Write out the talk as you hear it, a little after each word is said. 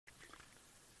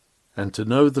and to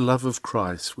know the love of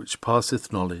Christ which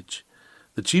passeth knowledge,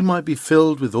 that ye might be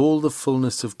filled with all the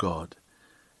fullness of God.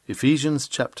 Ephesians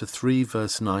chapter 3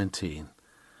 verse 19.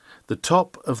 The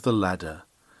top of the ladder.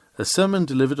 A sermon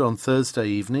delivered on Thursday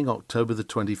evening, October the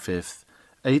 25th,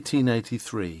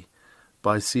 1883,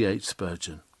 by C.H.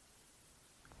 Spurgeon.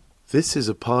 This is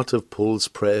a part of Paul's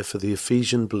prayer for the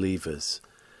Ephesian believers.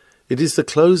 It is the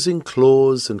closing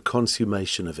clause and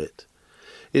consummation of it.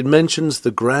 It mentions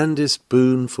the grandest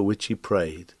boon for which he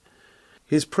prayed.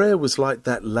 His prayer was like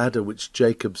that ladder which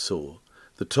Jacob saw,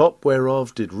 the top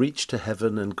whereof did reach to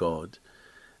heaven and God.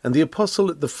 And the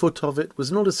apostle at the foot of it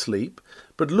was not asleep,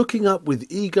 but looking up with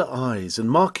eager eyes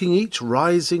and marking each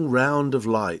rising round of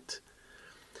light.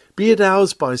 Be it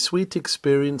ours by sweet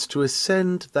experience to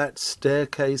ascend that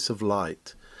staircase of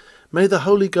light. May the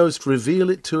Holy Ghost reveal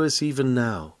it to us even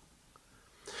now.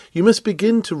 You must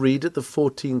begin to read at the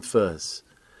 14th verse.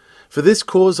 For this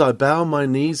cause I bow my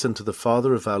knees unto the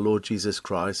Father of our Lord Jesus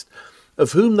Christ,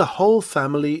 of whom the whole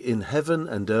family in heaven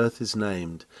and earth is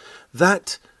named,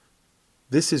 that,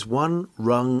 this is one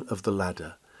rung of the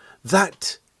ladder,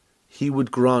 that he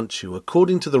would grant you,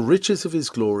 according to the riches of his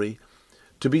glory,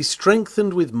 to be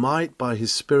strengthened with might by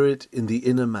his Spirit in the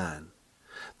inner man.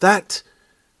 That,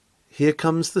 here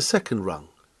comes the second rung.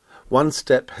 One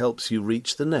step helps you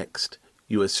reach the next.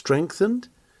 You are strengthened,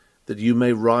 that you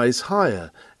may rise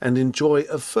higher and enjoy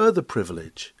a further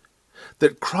privilege,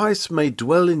 that Christ may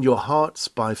dwell in your hearts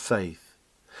by faith.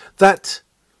 That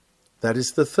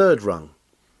is the third rung.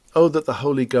 Oh, that the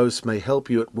Holy Ghost may help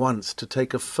you at once to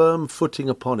take a firm footing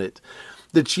upon it,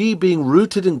 that ye, being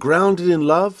rooted and grounded in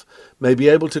love, may be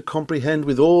able to comprehend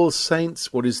with all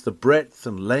saints what is the breadth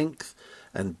and length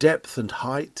and depth and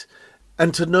height,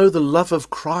 and to know the love of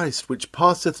Christ which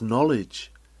passeth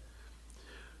knowledge.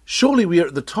 Surely we are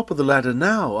at the top of the ladder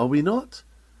now, are we not?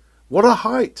 What a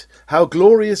height! How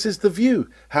glorious is the view!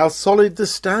 How solid the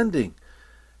standing!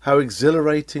 How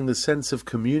exhilarating the sense of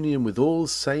communion with all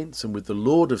saints and with the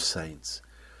Lord of saints!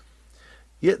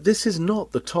 Yet this is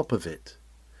not the top of it.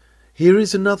 Here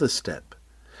is another step,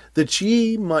 that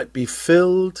ye might be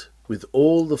filled with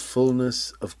all the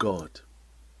fullness of God.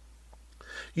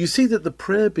 You see that the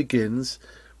prayer begins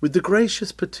with the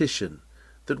gracious petition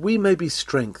that we may be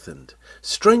strengthened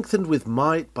with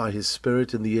might by his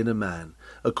Spirit in the inner man,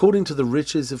 according to the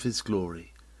riches of his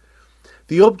glory.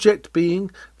 The object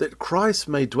being that Christ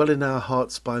may dwell in our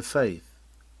hearts by faith.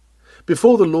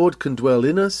 Before the Lord can dwell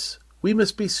in us, we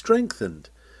must be strengthened,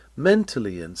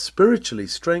 mentally and spiritually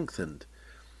strengthened.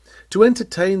 To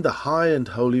entertain the high and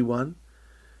holy one,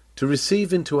 to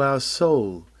receive into our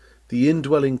soul the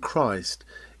indwelling Christ,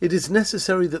 it is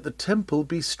necessary that the temple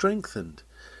be strengthened,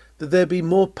 that there be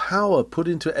more power put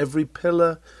into every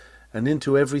pillar and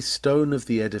into every stone of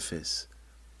the edifice.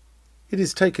 It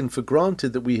is taken for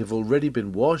granted that we have already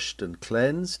been washed and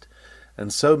cleansed,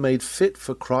 and so made fit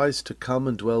for Christ to come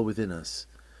and dwell within us.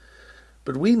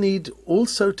 But we need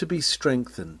also to be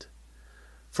strengthened,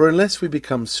 for unless we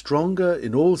become stronger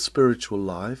in all spiritual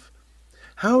life,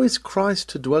 how is Christ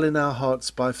to dwell in our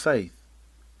hearts by faith?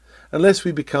 Unless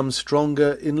we become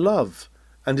stronger in love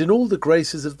and in all the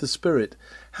graces of the Spirit,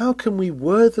 how can we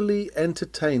worthily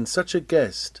entertain such a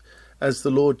guest as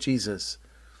the Lord Jesus?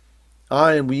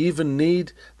 Aye, and we even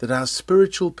need that our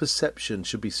spiritual perception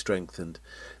should be strengthened,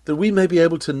 that we may be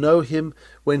able to know him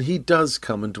when he does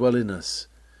come and dwell in us.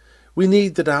 We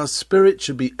need that our spirit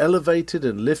should be elevated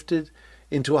and lifted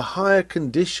into a higher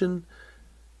condition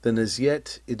than as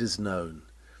yet it is known,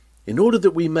 in order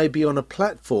that we may be on a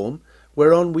platform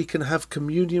whereon we can have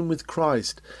communion with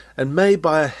Christ, and may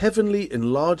by a heavenly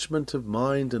enlargement of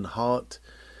mind and heart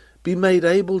be made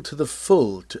able to the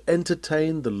full to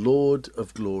entertain the Lord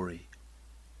of glory.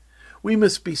 We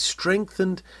must be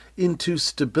strengthened into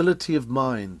stability of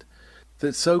mind,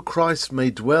 that so Christ may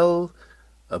dwell,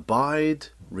 abide,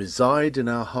 reside in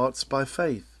our hearts by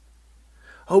faith.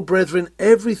 Oh, brethren,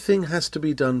 everything has to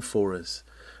be done for us,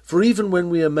 for even when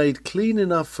we are made clean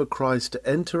enough for Christ to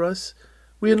enter us,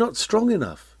 we are not strong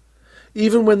enough.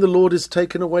 Even when the Lord has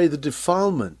taken away the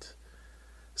defilement,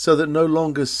 so that no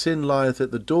longer sin lieth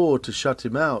at the door to shut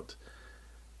him out,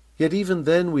 yet even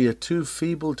then we are too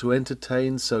feeble to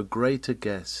entertain so great a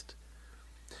guest.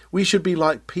 We should be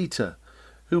like Peter,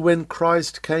 who when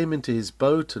Christ came into his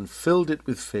boat and filled it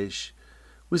with fish,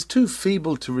 was too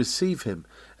feeble to receive him,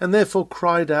 and therefore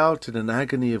cried out in an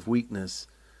agony of weakness,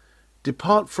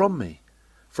 "Depart from me,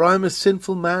 for I am a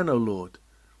sinful man, O Lord."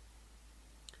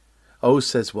 "Oh,"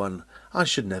 says one, "I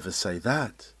should never say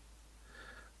that."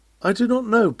 I do not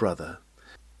know, brother.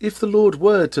 If the Lord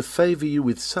were to favour you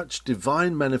with such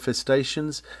divine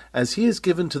manifestations as he has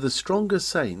given to the stronger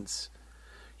saints,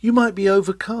 you might be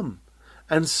overcome,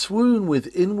 and swoon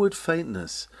with inward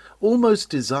faintness, almost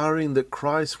desiring that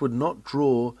Christ would not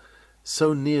draw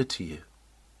so near to you.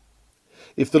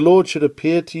 If the Lord should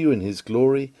appear to you in his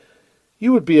glory,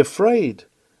 you would be afraid,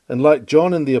 and like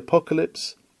John in the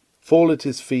Apocalypse, fall at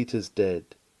his feet as dead.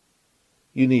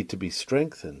 You need to be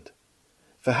strengthened,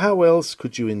 for how else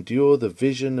could you endure the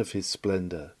vision of his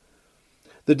splendour,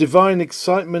 the divine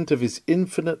excitement of his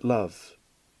infinite love?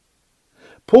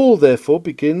 Paul therefore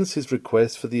begins his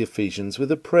request for the Ephesians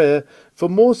with a prayer for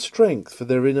more strength for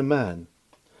their inner man.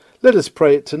 Let us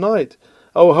pray it tonight.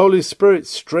 O Holy Spirit,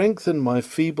 strengthen my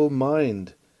feeble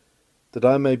mind, that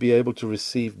I may be able to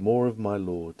receive more of my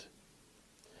Lord.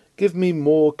 Give me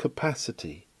more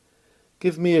capacity.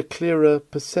 Give me a clearer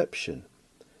perception.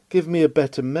 Give me a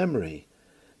better memory.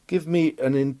 Give me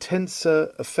an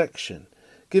intenser affection.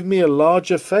 Give me a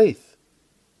larger faith.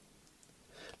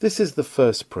 This is the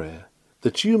first prayer,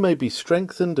 that you may be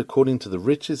strengthened according to the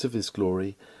riches of his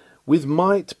glory, with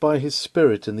might by his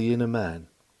Spirit in the inner man.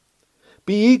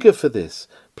 Be eager for this.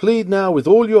 Plead now with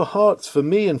all your hearts for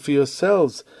me and for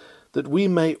yourselves, that we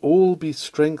may all be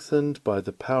strengthened by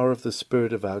the power of the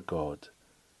Spirit of our God.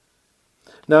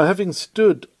 Now, having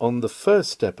stood on the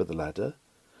first step of the ladder,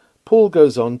 Paul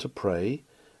goes on to pray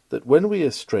that when we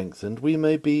are strengthened, we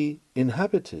may be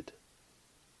inhabited,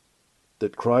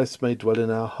 that Christ may dwell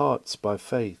in our hearts by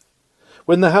faith.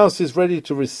 When the house is ready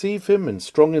to receive him and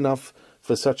strong enough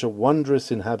for such a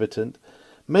wondrous inhabitant,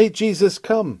 may Jesus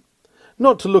come,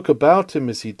 not to look about him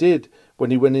as he did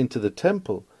when he went into the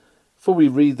temple, for we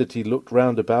read that he looked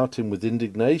round about him with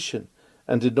indignation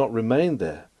and did not remain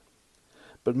there.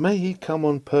 But may he come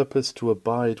on purpose to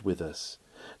abide with us,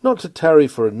 not to tarry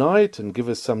for a night and give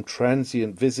us some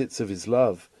transient visits of his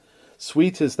love,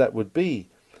 sweet as that would be,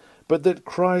 but that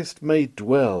Christ may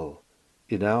dwell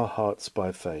in our hearts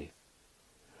by faith.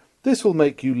 This will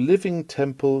make you living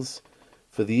temples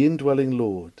for the indwelling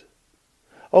Lord.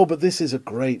 Oh, but this is a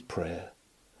great prayer.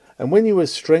 And when you are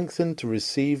strengthened to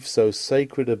receive so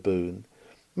sacred a boon,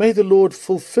 may the Lord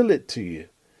fulfill it to you,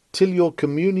 till your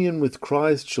communion with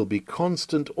Christ shall be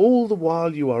constant all the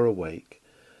while you are awake.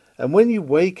 And when you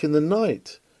wake in the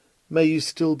night, may you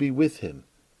still be with him,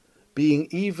 being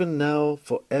even now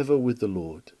for ever with the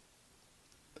Lord.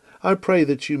 I pray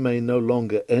that you may no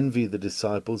longer envy the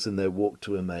disciples in their walk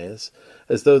to Emmaus,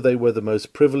 as though they were the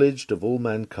most privileged of all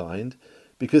mankind,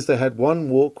 because they had one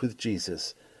walk with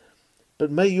Jesus. But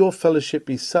may your fellowship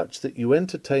be such that you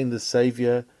entertain the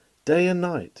Saviour day and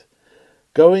night.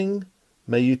 Going,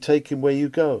 may you take him where you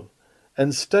go,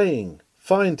 and staying,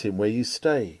 find him where you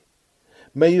stay.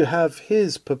 May you have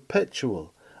his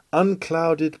perpetual,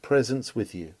 unclouded presence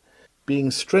with you, being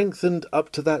strengthened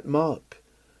up to that mark,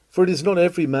 for it is not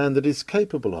every man that is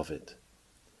capable of it.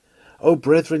 O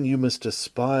brethren, you must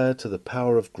aspire to the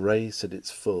power of grace at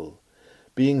its full,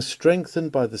 being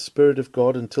strengthened by the Spirit of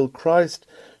God until Christ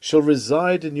shall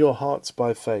reside in your hearts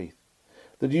by faith,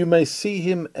 that you may see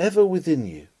him ever within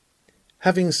you,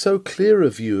 having so clear a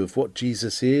view of what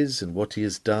Jesus is and what he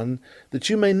has done, that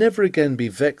you may never again be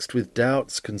vexed with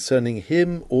doubts concerning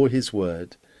him or his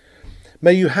word.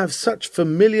 May you have such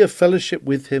familiar fellowship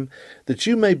with him that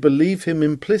you may believe him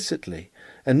implicitly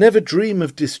and never dream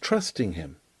of distrusting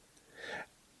him.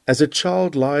 As a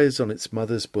child lies on its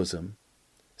mother's bosom,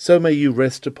 so may you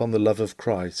rest upon the love of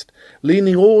Christ,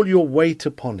 leaning all your weight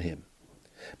upon him.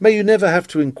 May you never have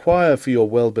to inquire for your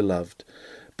well-beloved,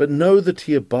 but know that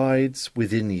he abides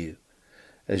within you,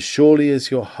 as surely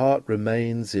as your heart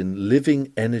remains in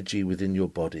living energy within your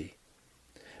body.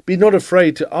 Be not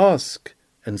afraid to ask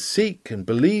and seek and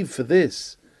believe for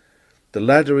this. The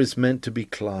ladder is meant to be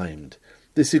climbed.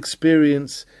 This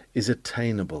experience is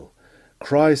attainable.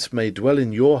 Christ may dwell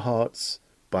in your hearts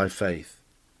by faith.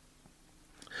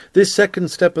 This second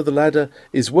step of the ladder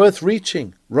is worth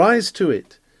reaching. Rise to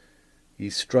it, ye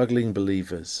struggling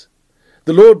believers.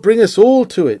 The Lord bring us all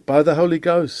to it by the Holy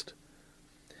Ghost.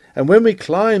 And when we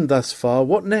climb thus far,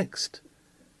 what next?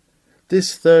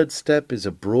 This third step is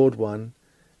a broad one,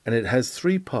 and it has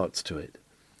three parts to it.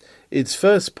 Its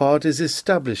first part is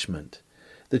establishment,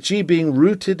 that ye being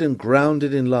rooted and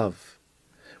grounded in love.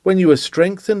 When you are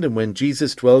strengthened and when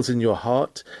Jesus dwells in your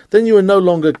heart, then you are no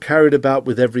longer carried about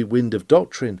with every wind of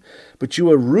doctrine, but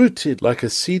you are rooted like a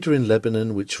cedar in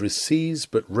Lebanon, which receives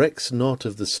but recks not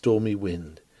of the stormy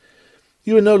wind.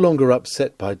 You are no longer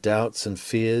upset by doubts and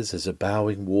fears as a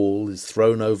bowing wall is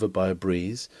thrown over by a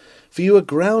breeze, for you are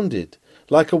grounded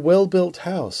like a well-built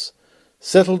house,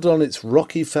 settled on its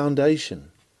rocky foundation.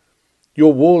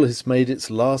 Your wall has made its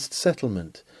last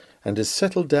settlement, and has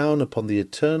settled down upon the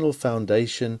eternal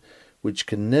foundation which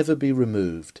can never be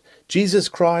removed. Jesus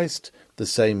Christ, the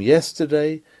same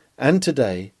yesterday and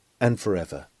today and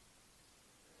forever.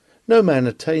 No man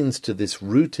attains to this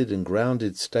rooted and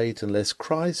grounded state unless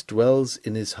Christ dwells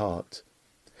in his heart.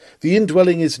 The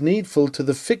indwelling is needful to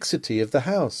the fixity of the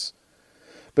house.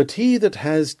 But he that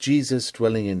has Jesus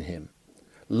dwelling in him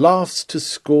laughs to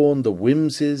scorn the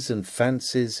whimsies and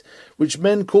fancies which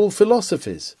men call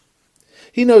philosophies.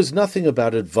 He knows nothing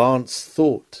about advanced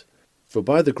thought, for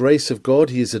by the grace of God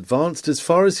he is advanced as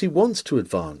far as he wants to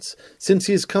advance, since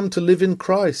he has come to live in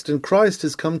Christ, and Christ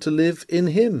has come to live in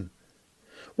him.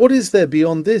 What is there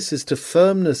beyond this as to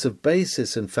firmness of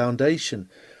basis and foundation?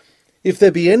 If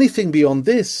there be anything beyond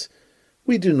this,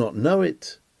 we do not know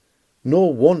it,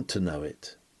 nor want to know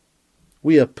it.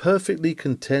 We are perfectly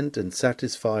content and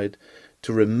satisfied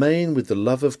to remain with the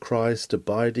love of Christ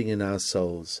abiding in our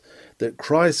souls, that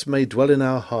Christ may dwell in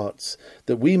our hearts,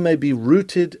 that we may be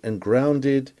rooted and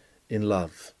grounded in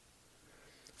love.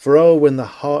 For oh, when the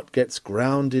heart gets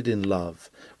grounded in love,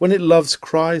 when it loves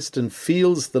Christ and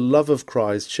feels the love of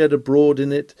Christ shed abroad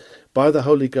in it by the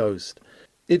Holy Ghost,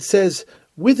 it says,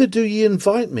 "Whither do ye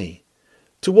invite me?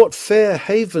 To what fair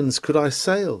havens could I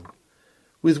sail?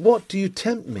 With what do you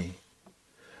tempt me?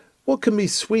 What can be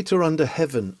sweeter under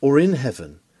heaven or in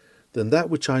heaven than that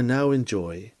which I now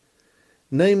enjoy,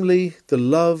 namely the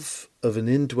love of an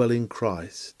indwelling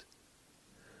Christ?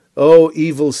 O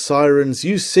evil sirens,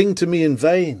 you sing to me in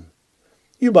vain.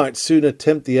 You might sooner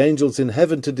tempt the angels in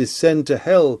heaven to descend to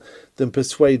hell than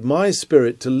persuade my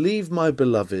spirit to leave my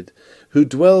beloved, who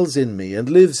dwells in me and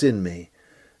lives in me,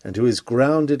 and who has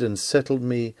grounded and settled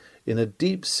me in a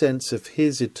deep sense of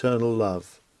his eternal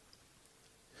love.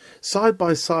 Side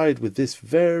by side with this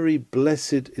very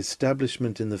blessed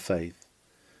establishment in the faith,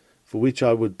 for which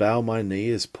I would bow my knee,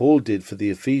 as Paul did for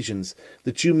the Ephesians,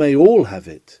 that you may all have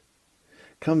it,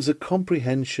 comes a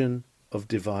comprehension of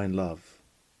divine love.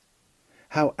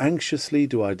 How anxiously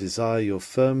do I desire your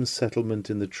firm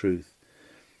settlement in the truth,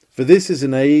 for this is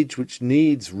an age which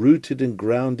needs rooted and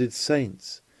grounded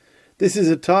saints. This is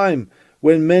a time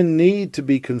when men need to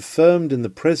be confirmed in the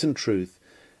present truth,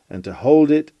 and to hold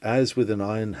it as with an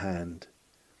iron hand.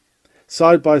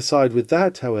 Side by side with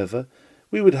that, however,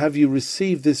 we would have you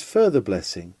receive this further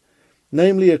blessing,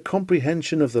 namely a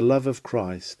comprehension of the love of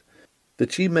Christ,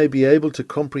 that ye may be able to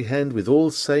comprehend with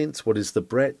all saints what is the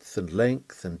breadth and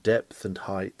length and depth and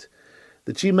height,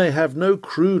 that ye may have no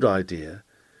crude idea,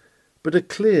 but a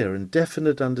clear and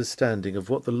definite understanding of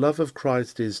what the love of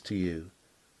Christ is to you.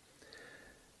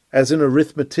 As an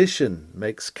arithmetician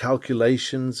makes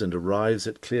calculations and arrives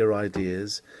at clear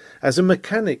ideas, as a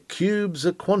mechanic cubes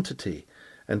a quantity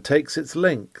and takes its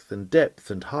length and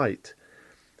depth and height,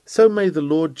 so may the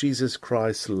Lord Jesus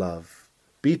Christ's love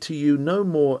be to you no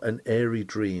more an airy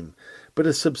dream, but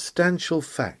a substantial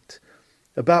fact,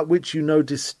 about which you know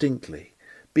distinctly,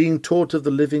 being taught of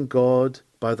the living God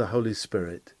by the Holy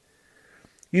Spirit.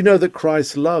 You know that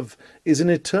Christ's love is an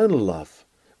eternal love,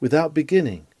 without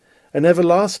beginning, an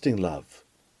everlasting love,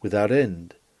 without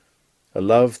end, a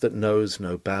love that knows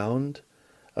no bound,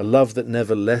 a love that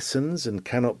never lessens and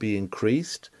cannot be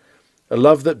increased, a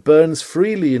love that burns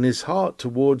freely in his heart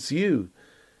towards you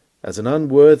as an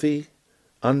unworthy,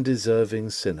 undeserving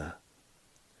sinner,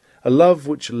 a love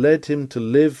which led him to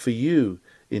live for you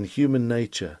in human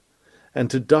nature and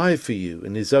to die for you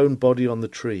in his own body on the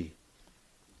tree,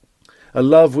 a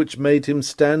love which made him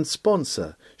stand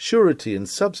sponsor, surety and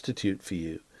substitute for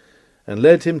you, and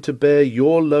led him to bear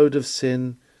your load of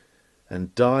sin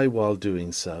and die while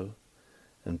doing so,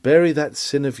 and bury that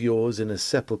sin of yours in a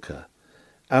sepulchre,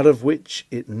 out of which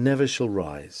it never shall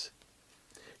rise.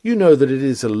 You know that it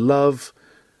is a love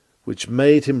which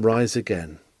made him rise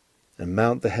again, and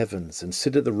mount the heavens, and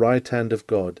sit at the right hand of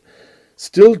God,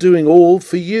 still doing all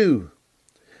for you,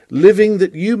 living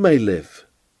that you may live,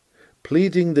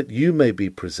 pleading that you may be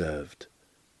preserved,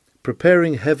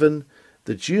 preparing heaven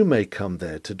that you may come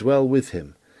there to dwell with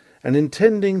him, and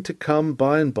intending to come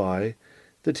by and by,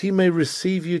 that he may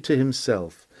receive you to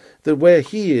himself, that where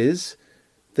he is,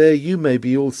 there you may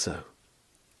be also.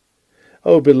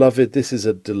 Oh, beloved, this is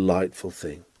a delightful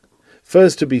thing.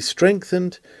 First to be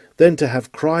strengthened, then to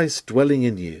have Christ dwelling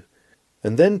in you,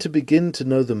 and then to begin to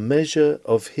know the measure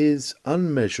of his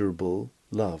unmeasurable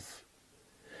love.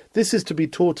 This is to be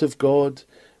taught of God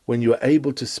when you are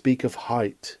able to speak of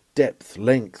height, depth,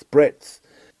 length, breadth,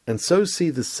 and so see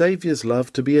the Saviour's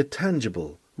love to be a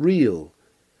tangible, real,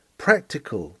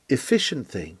 practical, efficient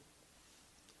thing.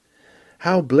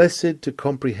 How blessed to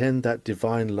comprehend that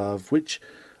divine love, which,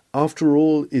 after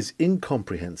all, is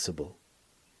incomprehensible.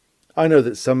 I know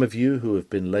that some of you who have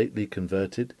been lately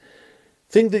converted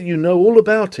think that you know all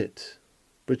about it,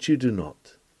 but you do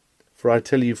not. For I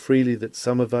tell you freely that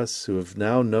some of us who have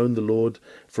now known the Lord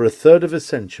for a third of a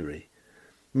century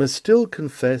must still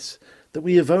confess that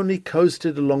we have only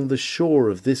coasted along the shore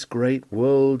of this great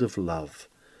world of love,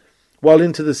 while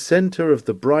into the centre of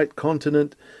the bright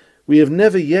continent we have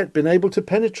never yet been able to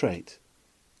penetrate.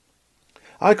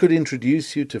 I could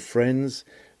introduce you to friends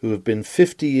who have been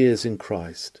 50 years in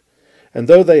Christ, and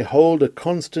though they hold a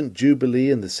constant jubilee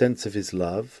in the sense of his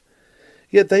love,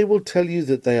 yet they will tell you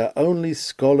that they are only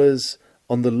scholars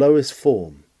on the lowest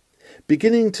form,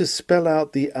 beginning to spell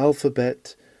out the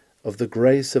alphabet of the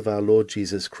grace of our Lord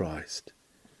Jesus Christ.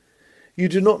 You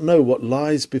do not know what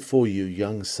lies before you,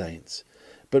 young saints,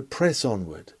 but press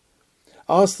onward.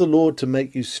 Ask the Lord to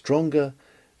make you stronger,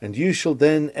 and you shall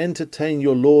then entertain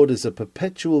your Lord as a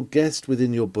perpetual guest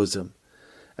within your bosom,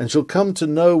 and shall come to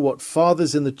know what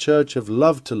fathers in the church have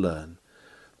loved to learn,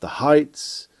 the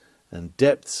heights and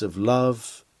depths of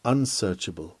love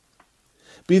unsearchable.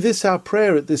 Be this our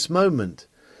prayer at this moment.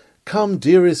 Come,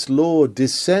 dearest Lord,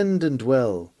 descend and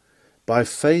dwell, by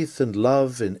faith and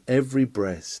love in every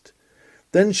breast.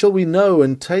 Then shall we know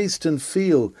and taste and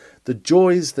feel the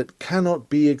joys that cannot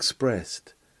be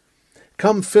expressed.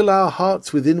 Come, fill our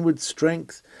hearts with inward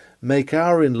strength, make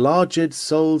our enlarged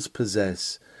souls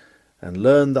possess, and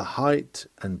learn the height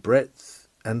and breadth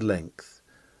and length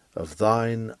of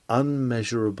thine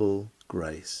unmeasurable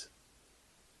grace.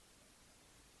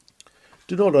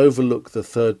 Do not overlook the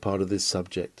third part of this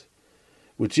subject,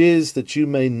 which is that you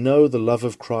may know the love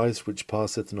of Christ which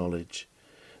passeth knowledge,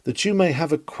 that you may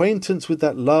have acquaintance with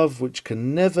that love which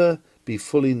can never be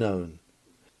fully known.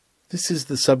 This is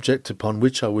the subject upon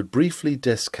which I would briefly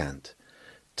descant,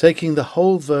 taking the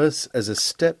whole verse as a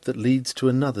step that leads to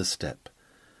another step,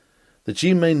 that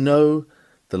ye may know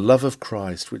the love of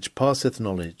Christ which passeth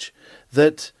knowledge,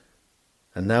 that,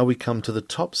 and now we come to the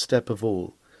top step of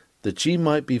all, that ye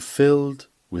might be filled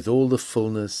with all the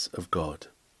fullness of God.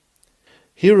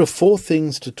 Here are 4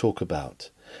 things to talk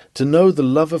about. To know the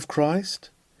love of Christ.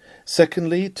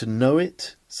 Secondly, to know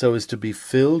it so as to be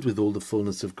filled with all the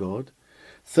fullness of God.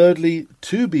 Thirdly,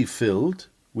 to be filled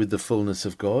with the fullness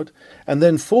of God. And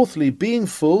then fourthly, being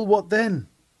full, what then?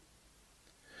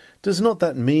 Does not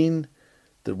that mean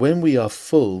that when we are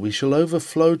full we shall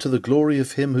overflow to the glory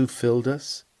of him who filled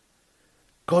us?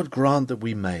 God grant that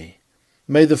we may.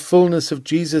 May the fullness of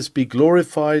Jesus be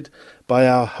glorified by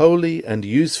our holy and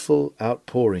useful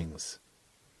outpourings.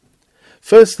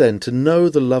 First then, to know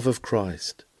the love of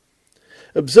Christ.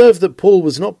 Observe that Paul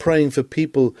was not praying for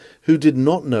people who did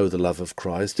not know the love of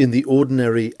Christ in the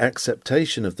ordinary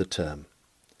acceptation of the term.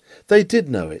 They did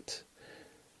know it.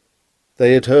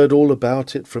 They had heard all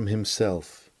about it from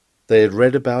himself. They had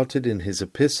read about it in his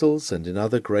epistles and in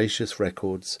other gracious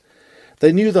records.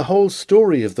 They knew the whole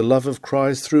story of the love of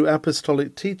Christ through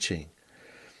apostolic teaching.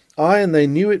 Aye, and they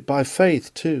knew it by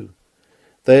faith too.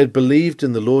 They had believed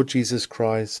in the Lord Jesus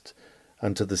Christ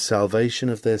unto the salvation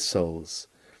of their souls,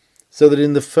 so that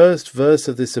in the first verse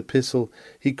of this epistle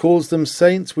he calls them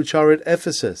saints which are at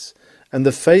Ephesus, and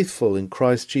the faithful in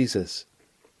Christ Jesus.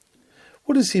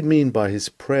 What does he mean by his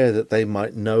prayer that they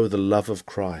might know the love of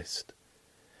Christ?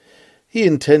 He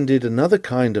intended another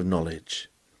kind of knowledge.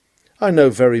 I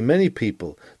know very many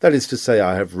people, that is to say,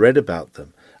 I have read about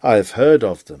them, I have heard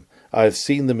of them, I have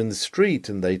seen them in the street,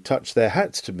 and they touch their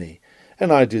hats to me,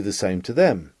 and I do the same to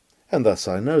them, and thus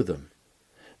I know them.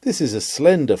 This is a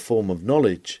slender form of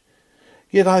knowledge,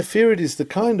 yet I fear it is the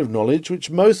kind of knowledge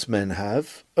which most men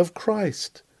have of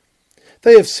Christ.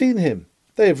 They have seen him,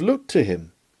 they have looked to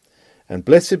him, and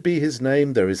blessed be his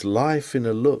name, there is life in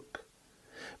a look.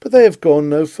 But they have gone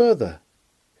no further.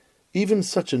 Even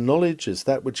such a knowledge as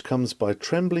that which comes by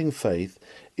trembling faith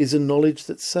is a knowledge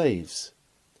that saves.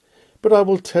 But I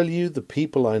will tell you the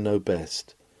people I know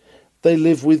best. They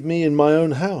live with me in my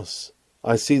own house.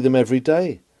 I see them every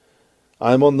day.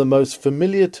 I am on the most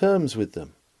familiar terms with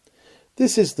them.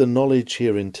 This is the knowledge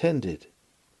here intended.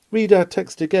 Read our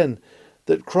text again,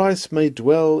 that Christ may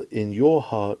dwell in your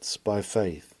hearts by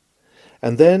faith,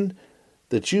 and then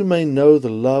that you may know the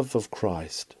love of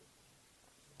Christ.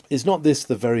 Is not this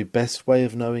the very best way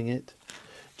of knowing it?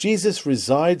 Jesus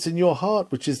resides in your heart,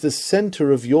 which is the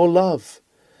centre of your love,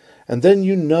 and then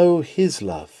you know his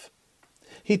love.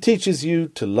 He teaches you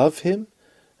to love him,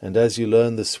 and as you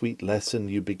learn the sweet lesson,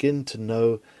 you begin to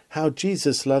know how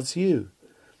Jesus loves you.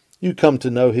 You come to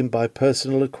know him by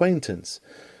personal acquaintance,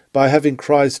 by having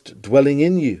Christ dwelling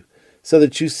in you, so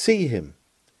that you see him,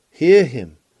 hear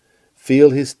him, feel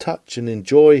his touch, and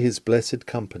enjoy his blessed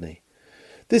company.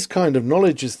 This kind of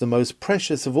knowledge is the most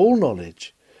precious of all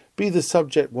knowledge, be the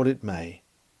subject what it may.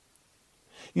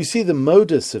 You see the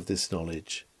modus of this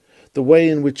knowledge, the way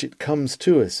in which it comes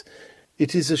to us,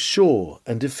 It is a sure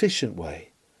and efficient way.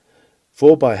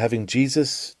 For by having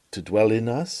Jesus to dwell in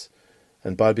us,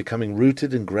 and by becoming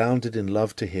rooted and grounded in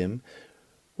love to him,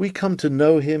 we come to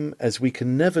know him as we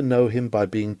can never know him by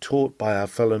being taught by our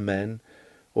fellow men,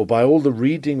 or by all the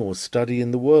reading or study in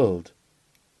the world.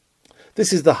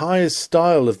 This is the highest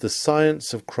style of the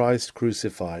science of Christ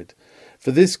crucified, for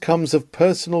this comes of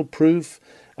personal proof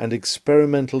and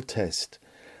experimental test,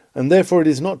 and therefore it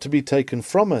is not to be taken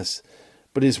from us,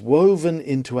 but is woven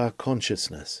into our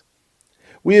consciousness.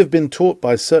 We have been taught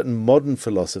by certain modern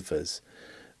philosophers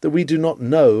that we do not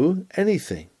know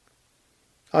anything.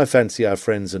 I fancy our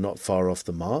friends are not far off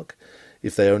the mark,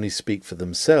 if they only speak for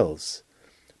themselves,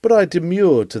 but I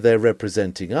demur to their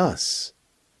representing us.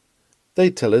 They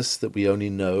tell us that we only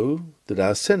know that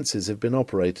our senses have been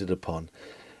operated upon,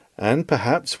 and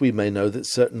perhaps we may know that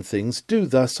certain things do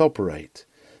thus operate,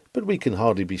 but we can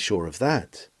hardly be sure of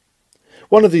that.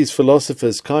 One of these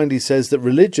philosophers kindly says that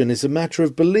religion is a matter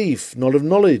of belief, not of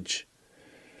knowledge.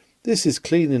 This is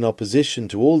clean in opposition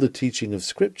to all the teaching of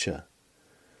Scripture.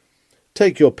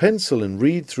 Take your pencil and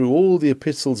read through all the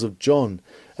epistles of John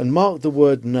and mark the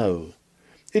word know.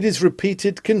 It is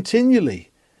repeated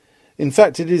continually. In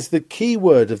fact, it is the key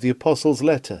word of the apostle's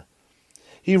letter.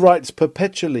 He writes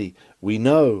perpetually, we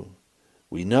know,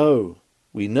 we know,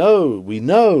 we know, we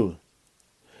know.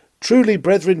 Truly,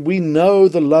 brethren, we know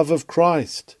the love of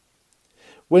Christ.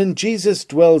 When Jesus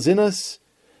dwells in us,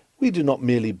 we do not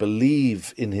merely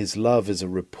believe in his love as a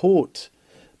report,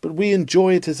 but we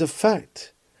enjoy it as a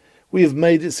fact. We have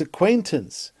made its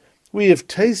acquaintance. We have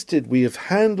tasted, we have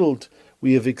handled,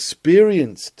 we have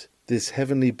experienced this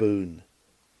heavenly boon.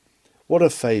 What a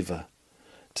favour,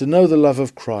 to know the love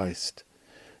of Christ.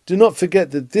 Do not forget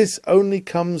that this only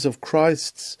comes of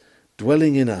Christ's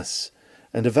dwelling in us,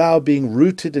 and of our being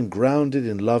rooted and grounded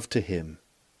in love to him.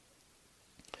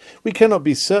 We cannot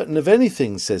be certain of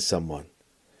anything, says someone.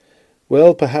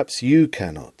 Well, perhaps you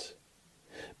cannot.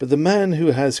 But the man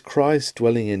who has Christ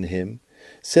dwelling in him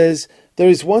says, there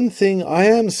is one thing I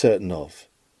am certain of,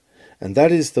 and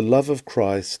that is the love of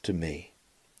Christ to me.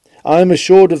 I am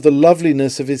assured of the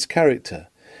loveliness of his character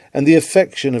and the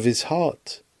affection of his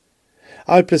heart.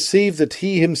 I perceive that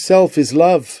he himself is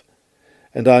love,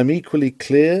 and I am equally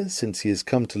clear, since he has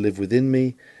come to live within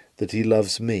me, that he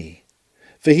loves me.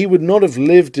 For he would not have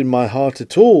lived in my heart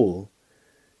at all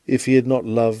if he had not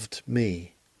loved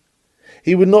me.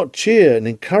 He would not cheer and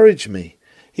encourage me.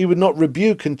 He would not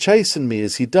rebuke and chasten me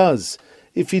as he does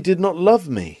if he did not love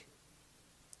me.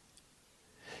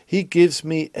 He gives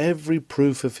me every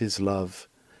proof of his love,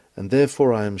 and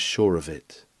therefore I am sure of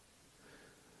it.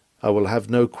 I will have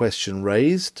no question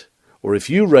raised, or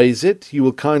if you raise it, you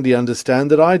will kindly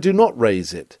understand that I do not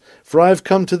raise it, for I have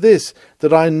come to this,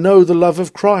 that I know the love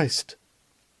of Christ.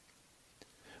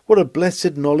 What a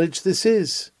blessed knowledge this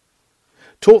is!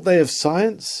 Taught they of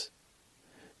science?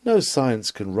 No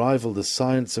science can rival the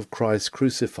science of Christ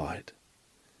crucified.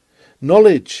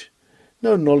 Knowledge?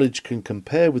 No knowledge can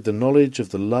compare with the knowledge of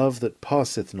the love that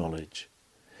passeth knowledge.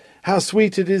 How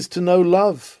sweet it is to know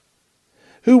love!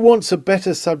 Who wants a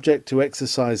better subject to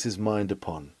exercise his mind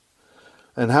upon?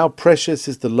 And how precious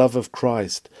is the love of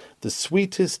Christ, the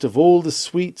sweetest of all the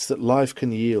sweets that life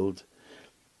can yield,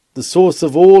 the source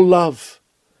of all love,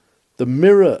 the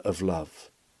mirror of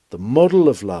love, the model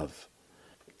of love,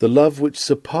 the love which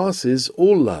surpasses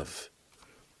all love,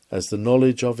 as the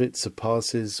knowledge of it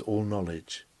surpasses all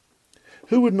knowledge.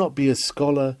 Who would not be a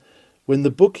scholar when the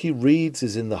book he reads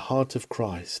is in the heart of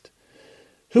Christ?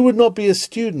 Who would not be a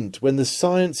student when the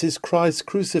science is Christ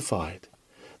crucified?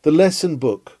 The lesson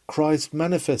book, Christ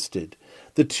manifested,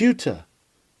 the tutor,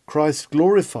 Christ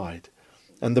glorified,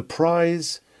 and the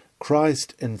prize,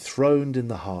 Christ enthroned in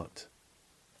the heart.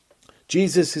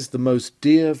 Jesus is the most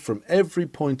dear from every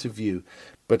point of view,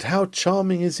 but how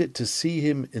charming is it to see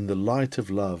him in the light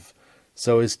of love,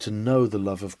 so as to know the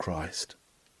love of Christ.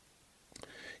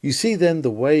 You see then the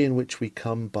way in which we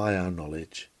come by our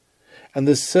knowledge, and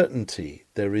the certainty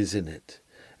there is in it,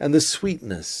 and the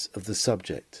sweetness of the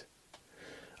subject.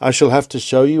 I shall have to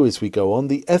show you as we go on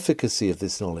the efficacy of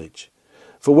this knowledge.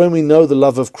 For when we know the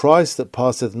love of Christ that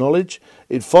passeth knowledge,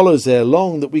 it follows ere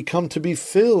long that we come to be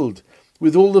filled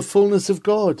with all the fullness of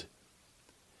God.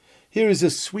 Here is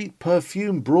a sweet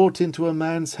perfume brought into a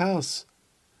man's house.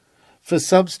 For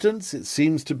substance it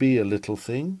seems to be a little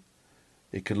thing.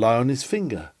 It could lie on his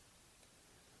finger.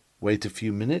 Wait a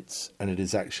few minutes and it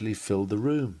has actually filled the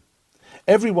room.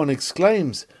 Everyone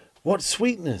exclaims, "What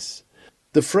sweetness!"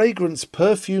 The fragrance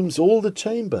perfumes all the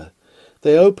chamber.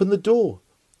 They open the door.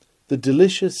 The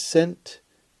delicious scent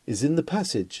is in the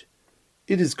passage.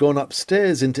 It has gone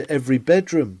upstairs into every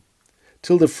bedroom.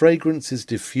 till the fragrance is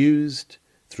diffused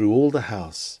through all the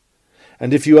house.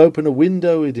 And if you open a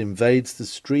window, it invades the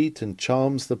street and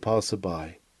charms the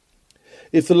passer-by.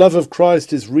 If the love of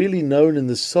Christ is really known in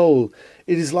the soul,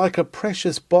 it is like a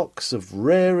precious box of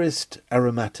rarest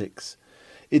aromatics.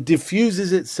 It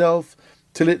diffuses itself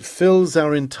till it fills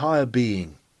our entire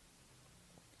being.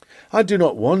 I do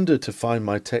not wonder to find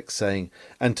my text saying,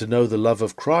 "And to know the love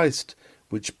of Christ,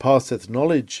 which passeth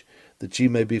knowledge, that ye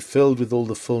may be filled with all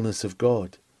the fullness of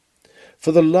God."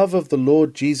 For the love of the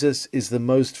Lord Jesus is the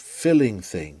most filling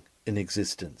thing in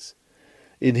existence.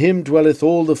 In him dwelleth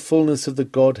all the fullness of the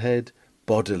Godhead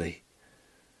bodily,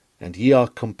 and ye are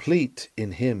complete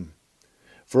in him.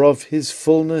 For of his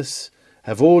fullness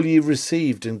have all ye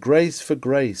received, and grace for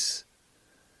grace.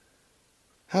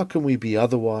 How can we be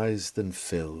otherwise than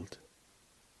filled?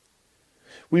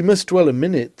 We must dwell a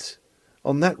minute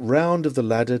on that round of the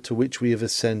ladder to which we have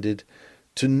ascended,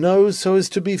 to know so as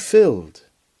to be filled.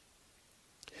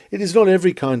 It is not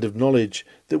every kind of knowledge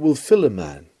that will fill a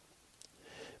man.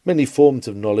 Many forms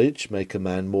of knowledge make a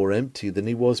man more empty than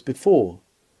he was before.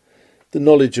 The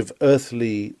knowledge of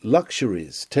earthly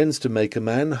luxuries tends to make a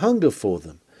man hunger for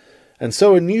them, and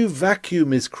so a new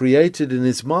vacuum is created in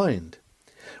his mind.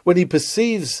 When he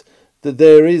perceives that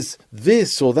there is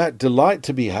this or that delight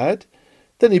to be had,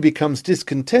 then he becomes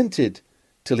discontented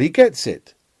till he gets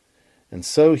it, and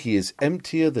so he is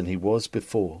emptier than he was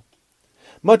before.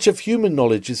 Much of human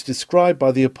knowledge is described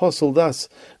by the apostle thus: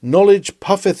 "Knowledge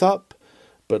puffeth up,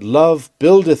 but love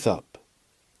buildeth up."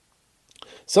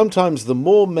 Sometimes the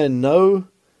more men know,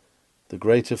 the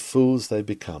greater fools they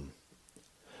become.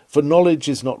 For knowledge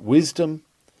is not wisdom,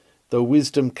 though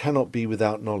wisdom cannot be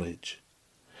without knowledge.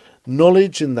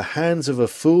 Knowledge in the hands of a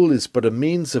fool is but a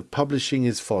means of publishing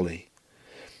his folly.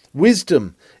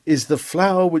 Wisdom is the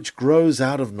flower which grows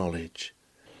out of knowledge.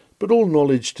 But all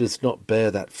knowledge does not bear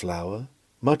that flower.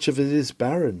 Much of it is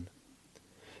barren.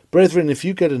 Brethren, if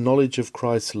you get a knowledge of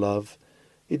Christ's love,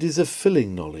 it is a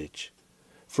filling knowledge,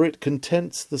 for it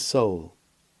contents the soul.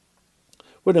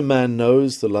 When a man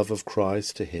knows the love of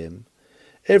Christ to him,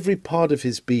 every part of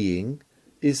his being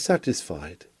is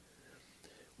satisfied.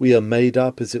 We are made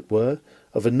up, as it were,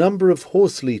 of a number of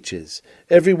horse leeches,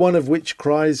 every one of which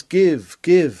cries, "Give,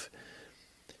 give."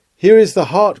 Here is the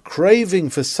heart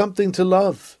craving for something to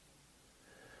love.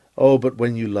 Oh, but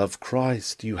when you love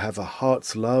Christ, you have a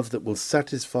heart's love that will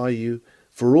satisfy you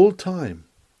for all time.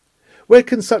 Where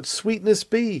can such sweetness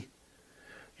be?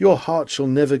 Your heart shall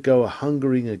never go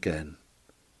a-hungering again.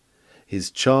 His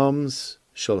charms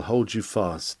shall hold you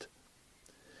fast.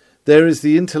 There is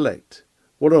the intellect.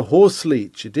 What a horse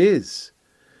leech it is!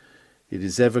 It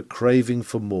is ever craving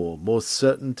for more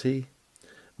certainty,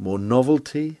 more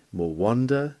novelty, more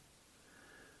wonder.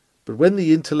 But when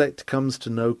the intellect comes to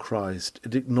know Christ,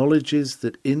 it acknowledges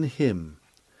that in him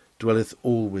dwelleth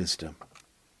all wisdom.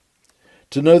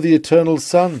 To know the eternal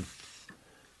Son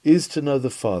is to know the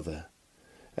Father,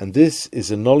 and this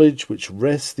is a knowledge which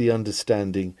rests the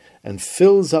understanding and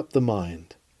fills up the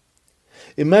mind.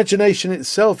 Imagination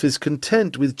itself is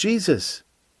content with Jesus.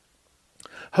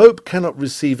 Hope cannot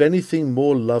receive anything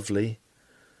more lovely.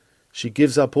 She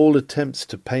gives up all attempts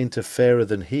to paint a fairer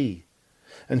than he,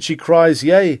 and she cries,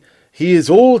 "Yea, he is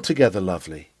altogether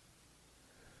lovely."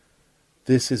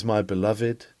 This is my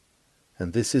beloved,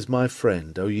 and this is my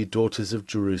friend, O ye daughters of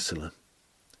Jerusalem.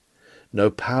 No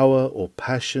power or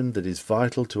passion that is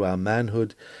vital to our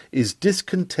manhood is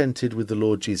discontented with the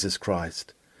Lord Jesus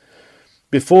Christ.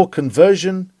 Before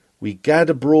conversion, we gad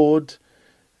abroad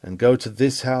and go to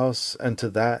this house and to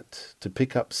that to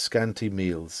pick up scanty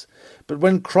meals. But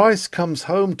when Christ comes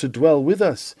home to dwell with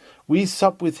us, we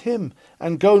sup with him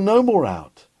and go no more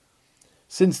out,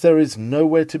 since there is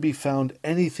nowhere to be found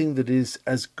anything that is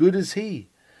as good as he,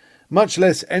 much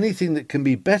less anything that can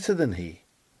be better than he.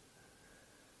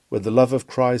 When the love of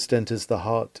Christ enters the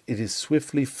heart, it is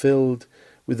swiftly filled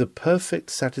with a perfect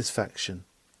satisfaction.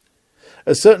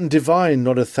 A certain divine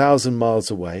not 1,000 miles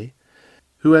away,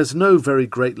 who has no very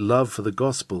great love for the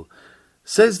gospel,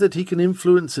 says that he can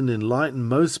influence and enlighten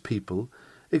most people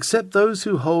except those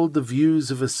who hold the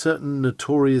views of a certain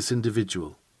notorious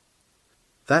individual.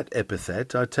 That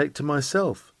epithet I take to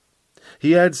myself.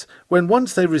 He adds, when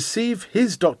once they receive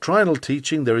his doctrinal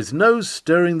teaching, there is no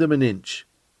stirring them an inch.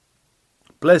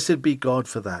 Blessed be God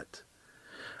for that.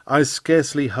 I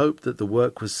scarcely hoped that the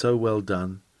work was so well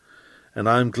done, and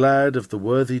I am glad of the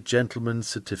worthy gentleman's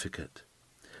certificate.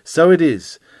 So it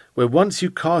is, where once you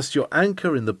cast your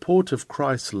anchor in the port of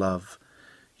Christ's love,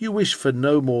 you wish for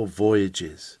no more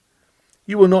voyages.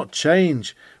 You will not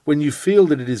change when you feel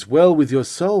that it is well with your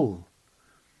soul.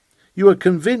 You are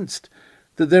convinced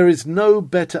that there is no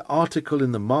better article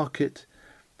in the market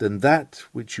than that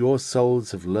which your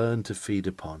souls have learned to feed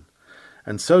upon,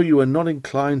 and so you are not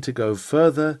inclined to go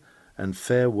further and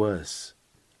fare worse.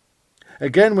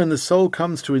 Again, when the soul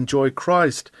comes to enjoy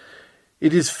Christ,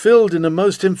 it is filled in a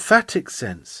most emphatic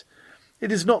sense.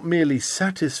 It is not merely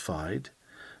satisfied,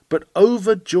 but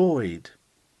overjoyed.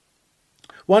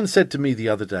 One said to me the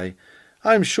other day,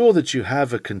 "I am sure that you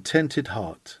have a contented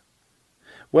heart."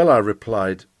 Well, I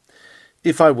replied,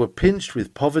 "If I were pinched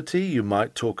with poverty, you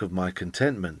might talk of my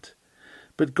contentment.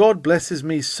 But God blesses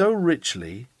me so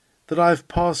richly that I have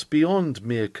passed beyond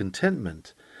mere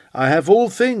contentment. I have all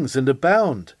things and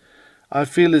abound. I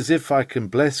feel as if I can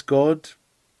bless God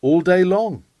all day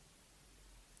long."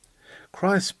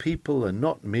 Christ's people are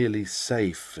not merely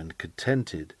safe and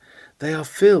contented. They are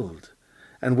filled,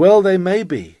 and well they may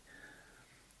be,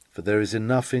 for there is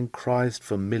enough in Christ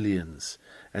for millions,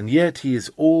 and yet he is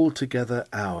altogether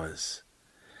ours.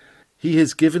 He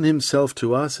has given himself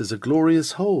to us as a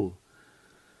glorious whole.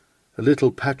 A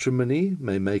little patrimony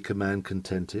may make a man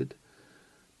contented,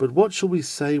 but what shall we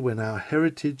say when our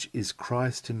heritage is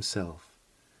Christ himself?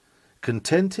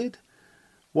 Contented?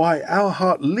 Why, our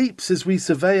heart leaps as we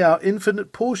survey our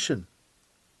infinite portion.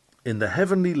 In the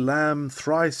heavenly Lamb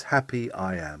thrice happy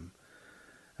I am,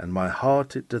 and my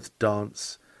heart it doth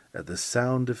dance at the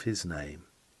sound of his name.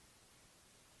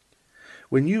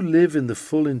 When you live in the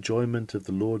full enjoyment of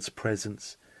the Lord's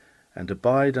presence and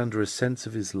abide under a sense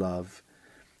of his love,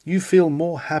 you feel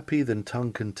more happy than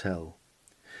tongue can tell.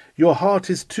 Your heart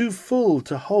is too full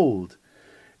to hold.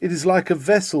 It is like a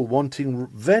vessel wanting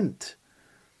vent.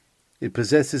 It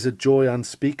possesses a joy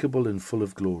unspeakable and full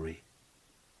of glory.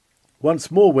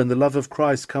 Once more, when the love of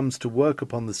Christ comes to work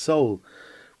upon the soul,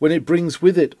 when it brings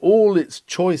with it all its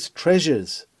choice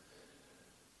treasures,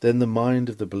 then the mind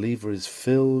of the believer is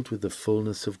filled with the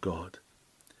fullness of God.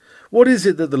 What is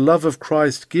it that the love of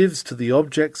Christ gives to the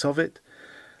objects of it?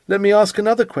 Let me ask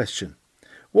another question.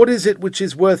 What is it which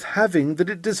is worth having that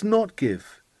it does not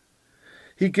give?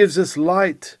 He gives us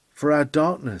light for our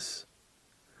darkness,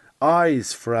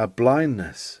 eyes for our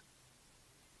blindness,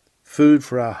 food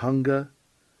for our hunger,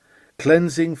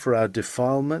 cleansing for our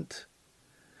defilement,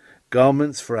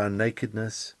 garments for our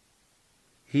nakedness,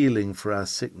 healing for our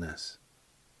sickness.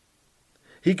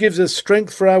 He gives us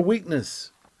strength for our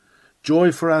weakness,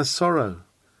 joy for our sorrow,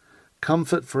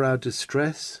 comfort for our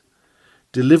distress,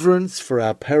 deliverance for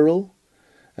our peril,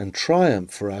 and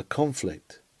triumph for our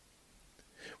conflict.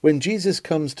 When Jesus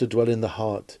comes to dwell in the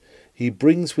heart, he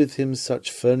brings with him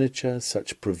such furniture,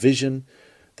 such provision,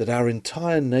 that our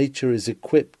entire nature is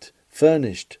equipped,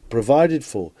 furnished, provided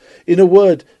for, in a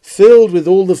word, filled with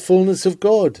all the fullness of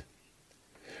God.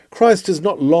 Christ does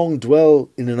not long dwell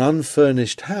in an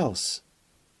unfurnished house.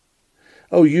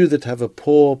 O you that have a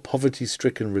poor,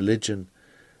 poverty-stricken religion,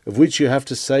 of which you have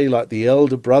to say, like the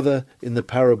elder brother in the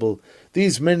parable,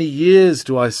 "These many years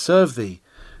do I serve thee,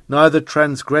 neither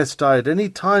transgressed I at any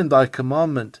time thy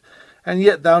commandment, and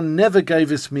yet thou never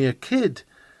gavest me a kid,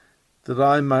 that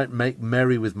I might make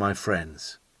merry with my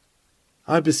friends."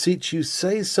 I beseech you,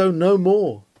 say so no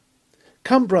more.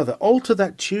 Come, brother, alter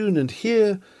that tune, and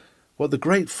hear what the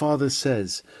great Father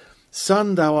says.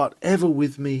 "Son, thou art ever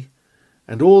with me,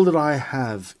 and all that I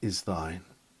have is thine."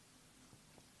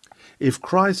 If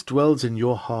Christ dwells in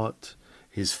your heart,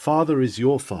 his Father is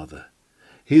your Father,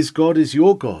 his God is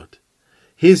your God,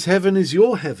 his heaven is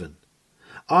your heaven.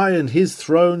 I and his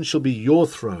throne shall be your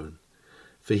throne,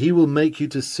 for he will make you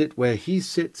to sit where he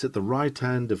sits at the right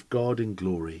hand of God in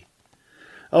glory.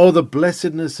 Oh, the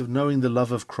blessedness of knowing the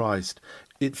love of Christ!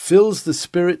 It fills the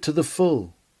spirit to the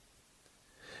full.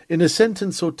 In a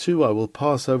sentence or two I will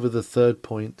pass over the third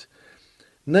point,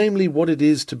 namely what it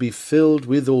is to be filled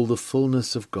with all the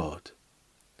fullness of God.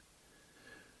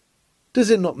 Does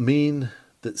it not mean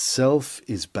that self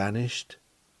is banished?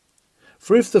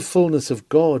 For if the fullness of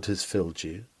God has filled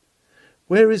you,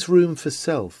 where is room for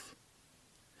self?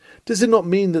 Does it not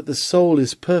mean that the soul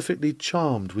is perfectly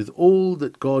charmed with all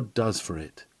that God does for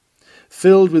it,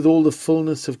 filled with all the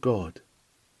fullness of God?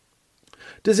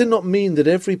 Does it not mean that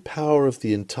every power of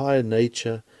the entire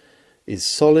nature is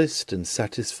solaced and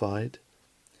satisfied?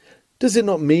 Does it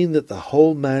not mean that the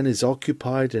whole man is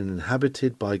occupied and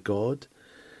inhabited by God,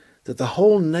 that the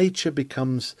whole nature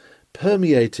becomes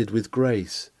permeated with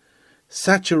grace,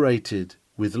 saturated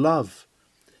with love,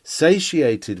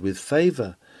 satiated with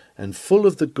favour, and full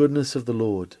of the goodness of the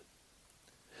Lord?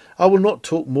 I will not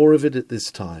talk more of it at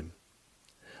this time.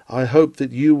 I hope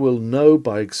that you will know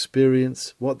by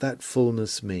experience what that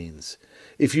fullness means,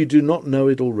 if you do not know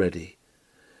it already.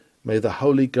 May the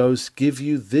Holy Ghost give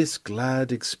you this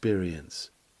glad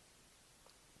experience.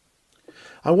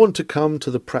 I want to come to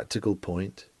the practical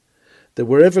point, that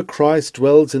wherever Christ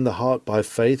dwells in the heart by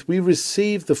faith, we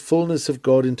receive the fullness of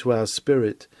God into our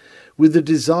spirit, with the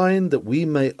design that we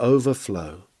may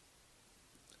overflow.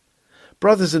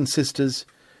 Brothers and sisters,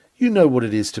 you know what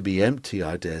it is to be empty,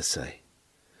 I dare say.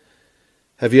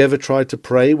 Have you ever tried to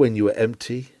pray when you are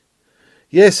empty?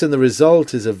 Yes, and the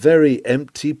result is a very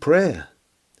empty prayer.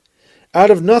 Out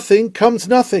of nothing comes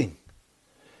nothing.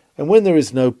 And when there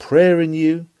is no prayer in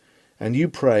you, and you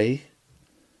pray,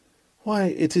 why,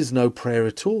 it is no prayer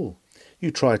at all.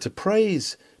 You try to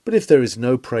praise, but if there is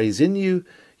no praise in you,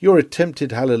 your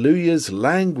attempted hallelujahs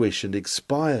languish and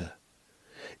expire.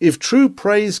 If true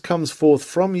praise comes forth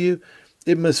from you,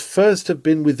 it must first have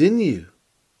been within you.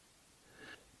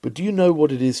 But do you know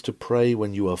what it is to pray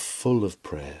when you are full of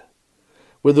prayer?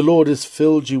 When the Lord has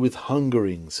filled you with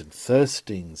hungerings and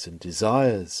thirstings and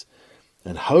desires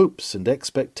and hopes and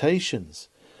expectations?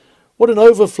 What an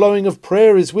overflowing of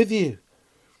prayer is with you!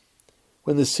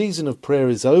 When the season of prayer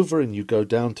is over and you go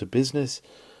down to business,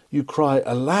 you cry,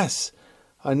 "Alas,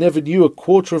 I never knew a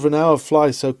quarter of an hour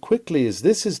fly so quickly as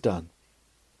this has done.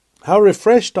 How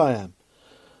refreshed I am!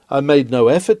 I made no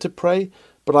effort to pray,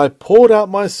 but I poured out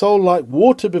my soul like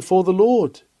water before the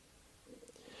Lord."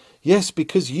 Yes,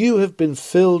 because you have been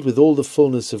filled with all the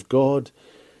fullness of God,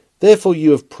 therefore you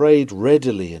have prayed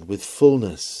readily and with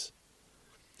fullness.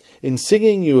 In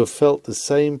singing you have felt the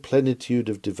same plenitude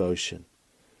of devotion.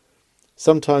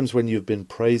 Sometimes when you have been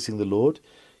praising the Lord,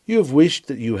 you have wished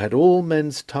that you had all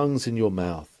men's tongues in your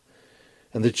mouth,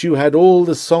 and that you had all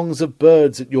the songs of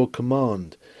birds at your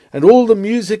command, and all the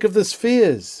music of the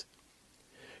spheres.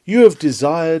 You have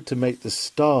desired to make the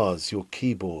stars your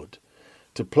keyboard,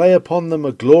 to play upon them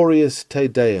a glorious Te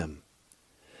Deum.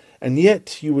 And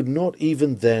yet you would not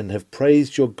even then have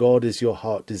praised your God as your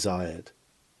heart desired.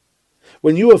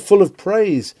 When you are full of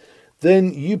praise,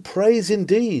 then you praise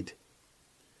indeed.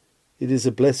 It is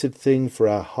a blessed thing for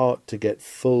our heart to get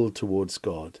full towards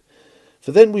God,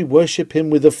 for then we worship him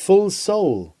with a full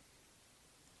soul.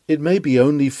 It may be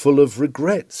only full of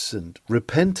regrets and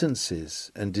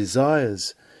repentances and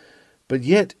desires, but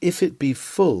yet if it be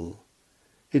full,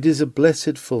 it is a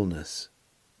blessed fullness.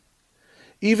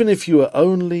 Even if you are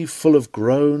only full of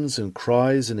groans and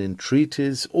cries and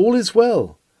entreaties, all is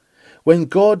well. When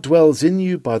God dwells in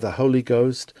you by the Holy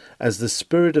Ghost as the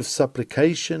spirit of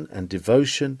supplication and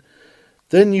devotion,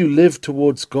 then you live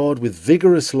towards God with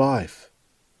vigorous life.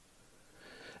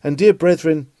 And dear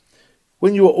brethren,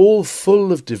 when you are all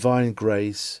full of divine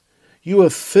grace, you are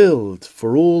filled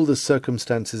for all the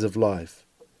circumstances of life.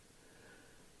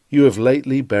 You have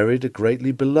lately buried a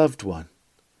greatly beloved one.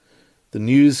 The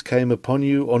news came upon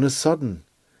you on a sudden,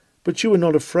 but you were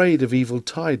not afraid of evil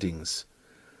tidings.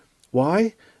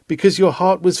 Why? Because your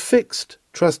heart was fixed,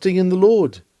 trusting in the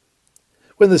Lord.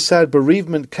 When the sad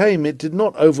bereavement came, it did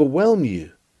not overwhelm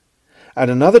you. At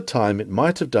another time it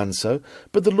might have done so,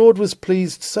 but the Lord was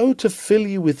pleased so to fill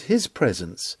you with his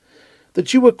presence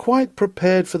that you were quite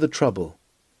prepared for the trouble.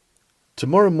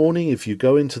 Tomorrow morning, if you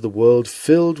go into the world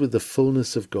filled with the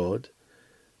fullness of God,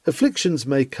 afflictions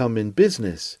may come in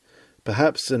business.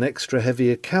 Perhaps an extra heavy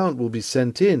account will be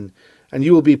sent in, and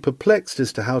you will be perplexed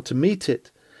as to how to meet it.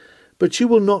 But you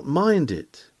will not mind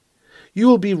it. You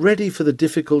will be ready for the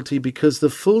difficulty because the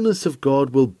fullness of God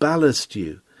will ballast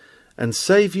you and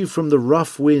save you from the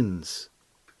rough winds.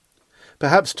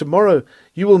 Perhaps tomorrow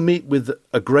you will meet with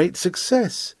a great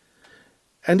success,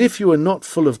 and if you are not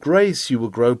full of grace, you will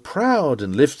grow proud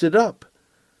and lifted up.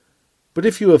 But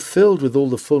if you are filled with all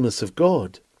the fullness of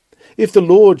God, if the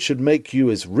Lord should make you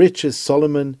as rich as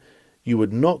Solomon, you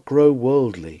would not grow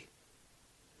worldly.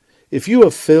 If you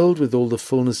are filled with all the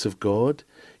fullness of God,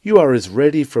 you are as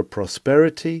ready for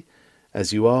prosperity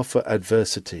as you are for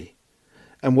adversity.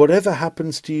 And whatever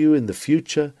happens to you in the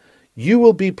future, you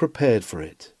will be prepared for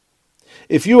it.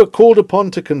 If you are called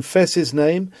upon to confess his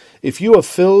name, if you are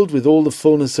filled with all the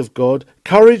fullness of God,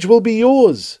 courage will be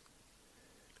yours.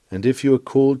 And if you are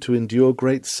called to endure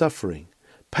great suffering,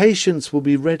 patience will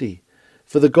be ready,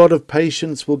 for the God of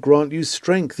patience will grant you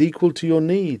strength equal to your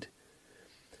need.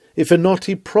 If a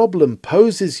knotty problem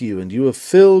poses you and you are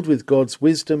filled with God's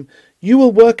wisdom, you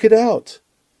will work it out.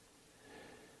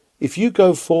 If you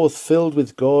go forth filled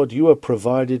with God, you are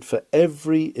provided for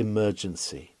every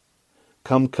emergency.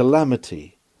 Come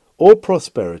calamity or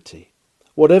prosperity,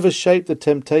 whatever shape the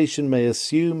temptation may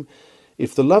assume,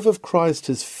 if the love of Christ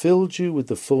has filled you with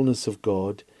the fullness of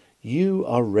God, you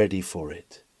are ready for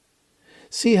it.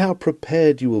 See how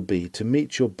prepared you will be to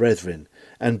meet your brethren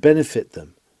and benefit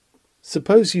them.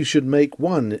 Suppose you should make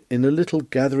one in a little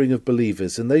gathering of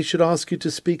believers, and they should ask you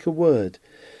to speak a word.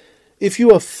 If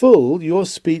you are full, your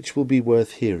speech will be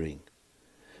worth hearing.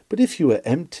 But if you are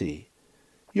empty,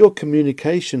 your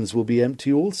communications will be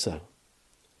empty also.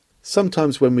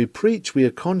 Sometimes when we preach, we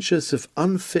are conscious of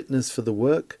unfitness for the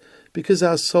work because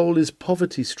our soul is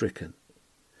poverty-stricken.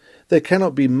 There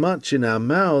cannot be much in our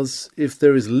mouths if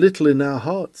there is little in our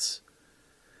hearts.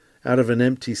 Out of an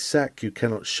empty sack you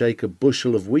cannot shake a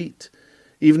bushel of wheat,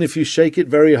 even if you shake it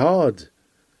very hard.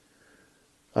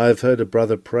 I have heard a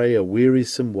brother pray a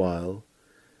wearisome while,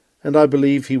 and I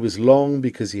believe he was long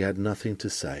because he had nothing to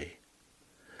say.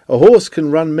 A horse can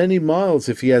run many miles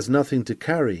if he has nothing to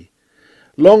carry.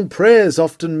 Long prayers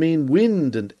often mean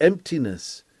wind and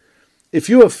emptiness. If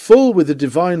you are full with the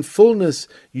divine fullness,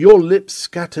 your lips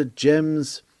scatter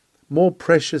gems more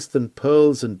precious than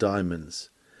pearls and diamonds.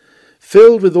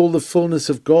 Filled with all the fullness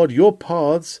of God, your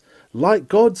paths, like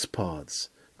God's paths,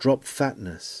 drop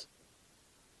fatness.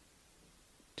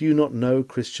 Do you not know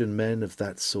Christian men of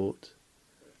that sort?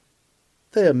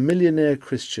 They are millionaire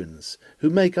Christians who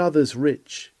make others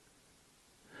rich.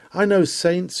 I know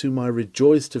saints whom I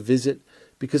rejoice to visit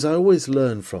because I always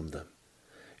learn from them.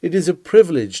 It is a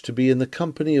privilege to be in the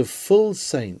company of full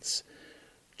saints,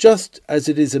 just as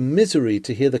it is a misery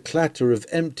to hear the clatter of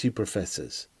empty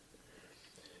professors.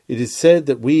 It is said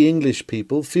that we English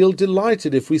people feel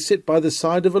delighted if we sit by the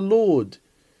side of a lord.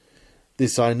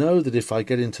 This I know, that if I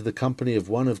get into the company of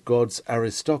one of God's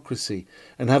aristocracy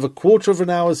and have a quarter of an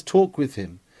hour's talk with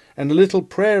him, and a little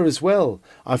prayer as well,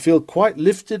 I feel quite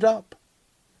lifted up.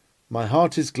 My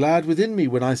heart is glad within me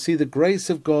when I see the grace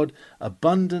of God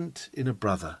abundant in a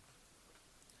brother.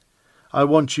 I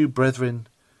want you, brethren,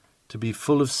 to be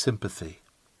full of sympathy,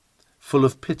 full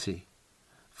of pity,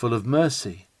 full of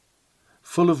mercy,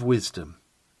 full of wisdom.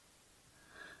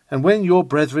 And when your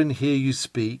brethren hear you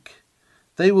speak,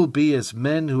 they will be as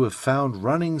men who have found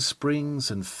running springs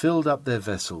and filled up their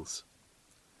vessels.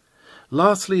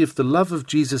 Lastly, if the love of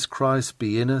Jesus Christ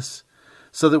be in us,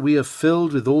 so that we are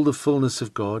filled with all the fullness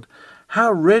of God,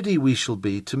 how ready we shall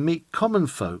be to meet common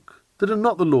folk that are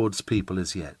not the Lord's people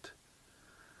as yet.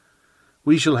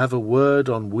 We shall have a word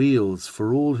on wheels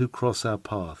for all who cross our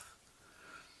path.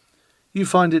 You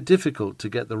find it difficult to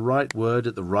get the right word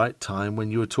at the right time when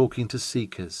you are talking to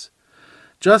seekers.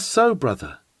 Just so,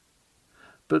 brother.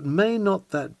 But may not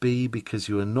that be because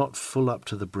you are not full up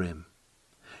to the brim?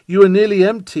 You are nearly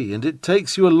empty, and it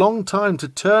takes you a long time to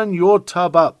turn your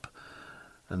tub up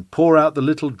and pour out the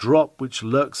little drop which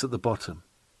lurks at the bottom.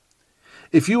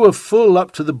 If you were full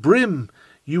up to the brim,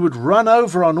 you would run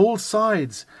over on all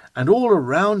sides, and all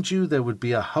around you there would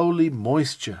be a holy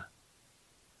moisture.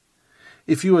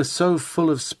 If you are so full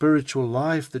of spiritual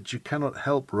life that you cannot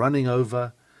help running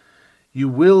over, you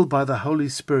will, by the Holy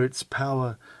Spirit's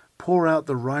power, pour out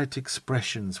the right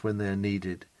expressions when they are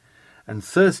needed, and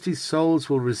thirsty souls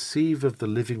will receive of the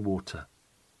living water.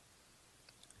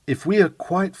 If we are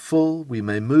quite full, we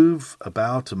may move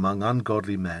about among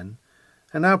ungodly men,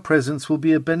 and our presence will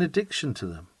be a benediction to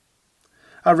them.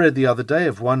 I read the other day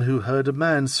of one who heard a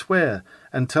man swear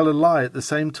and tell a lie at the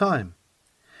same time.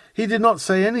 He did not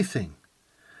say anything,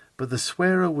 but the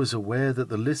swearer was aware that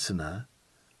the listener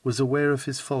was aware of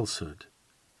his falsehood.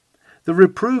 The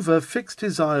reprover fixed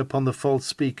his eye upon the false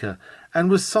speaker and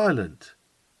was silent.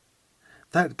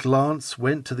 That glance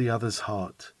went to the other's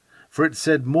heart, for it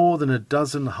said more than a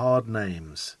dozen hard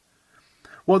names.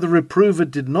 What the reprover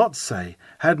did not say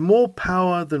had more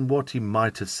power than what he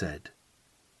might have said.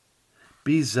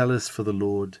 Be zealous for the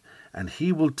Lord, and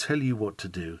he will tell you what to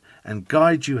do and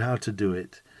guide you how to do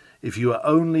it, if you are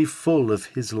only full of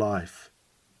his life.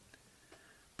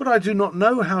 But I do not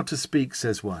know how to speak,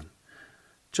 says one.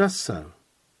 Just so.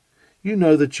 You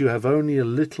know that you have only a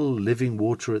little living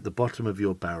water at the bottom of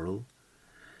your barrel,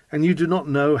 and you do not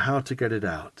know how to get it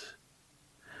out.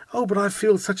 Oh, but I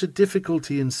feel such a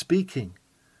difficulty in speaking.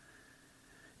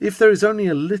 If there is only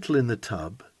a little in the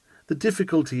tub, the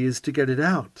difficulty is to get it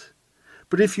out.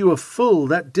 But if you are full,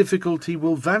 that difficulty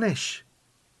will vanish.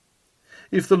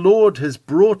 If the Lord has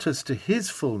brought us to his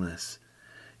fullness,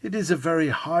 it is a very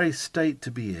high state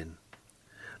to be in.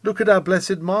 Look at our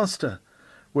blessed Master.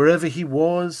 Wherever he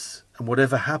was, and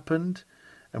whatever happened,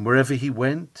 and wherever he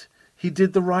went, he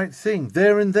did the right thing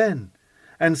there and then,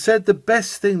 and said the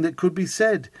best thing that could be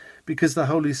said, because the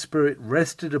Holy Spirit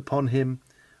rested upon him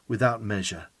without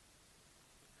measure.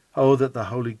 Oh, that the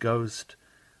Holy Ghost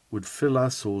would fill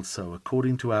us also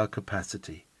according to our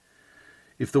capacity.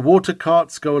 If the water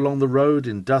carts go along the road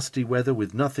in dusty weather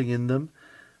with nothing in them,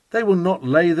 they will not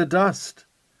lay the dust.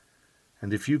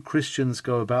 And if you Christians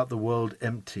go about the world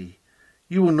empty,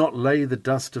 you will not lay the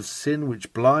dust of sin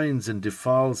which blinds and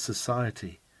defiles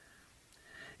society.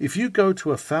 If you go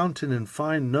to a fountain and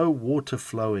find no water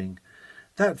flowing,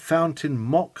 that fountain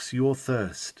mocks your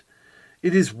thirst.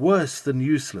 It is worse than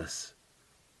useless.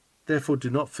 Therefore do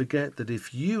not forget that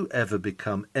if you ever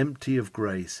become empty of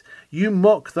grace, you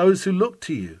mock those who look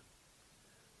to you.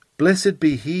 Blessed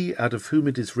be he out of whom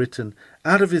it is written,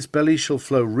 out of his belly shall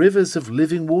flow rivers of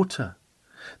living water.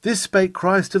 This spake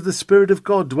Christ of the Spirit of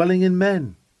God dwelling in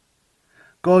men.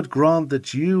 God grant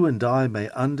that you and I may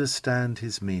understand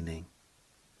his meaning.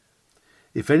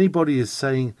 If anybody is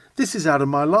saying, this is out of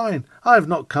my line, I have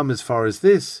not come as far as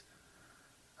this,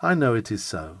 I know it is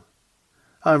so.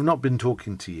 I have not been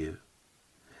talking to you.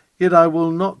 Yet I will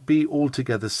not be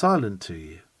altogether silent to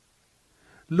you.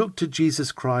 Look to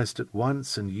Jesus Christ at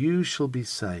once, and you shall be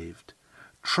saved.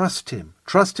 Trust him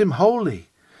wholly.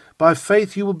 By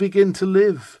faith you will begin to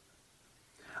live.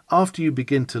 After you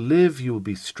begin to live, you will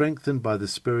be strengthened by the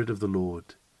Spirit of the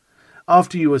Lord.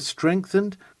 After you are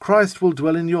strengthened, Christ will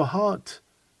dwell in your heart.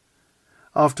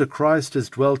 After Christ has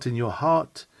dwelt in your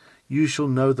heart, you shall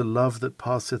know the love that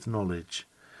passeth knowledge.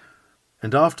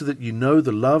 And after that you know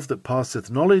the love that passeth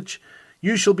knowledge,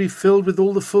 you shall be filled with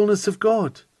all the fullness of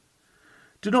God.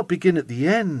 Do not begin at the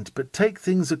end, but take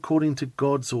things according to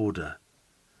God's order.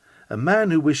 A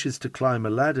man who wishes to climb a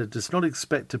ladder does not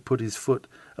expect to put his foot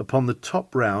upon the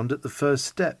top round at the first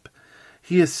step.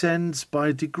 He ascends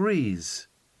by degrees.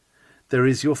 There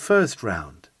is your first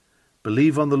round.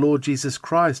 Believe on the Lord Jesus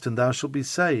Christ, and thou shalt be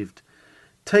saved.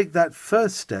 Take that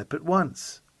first step at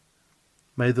once.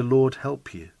 May the Lord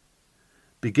help you.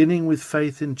 Beginning with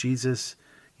faith in Jesus,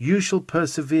 you shall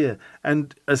persevere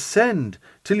and ascend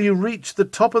till you reach the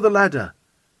top of the ladder.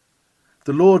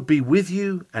 The Lord be with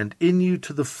you and in you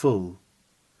to the full.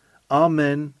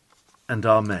 Amen and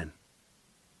amen.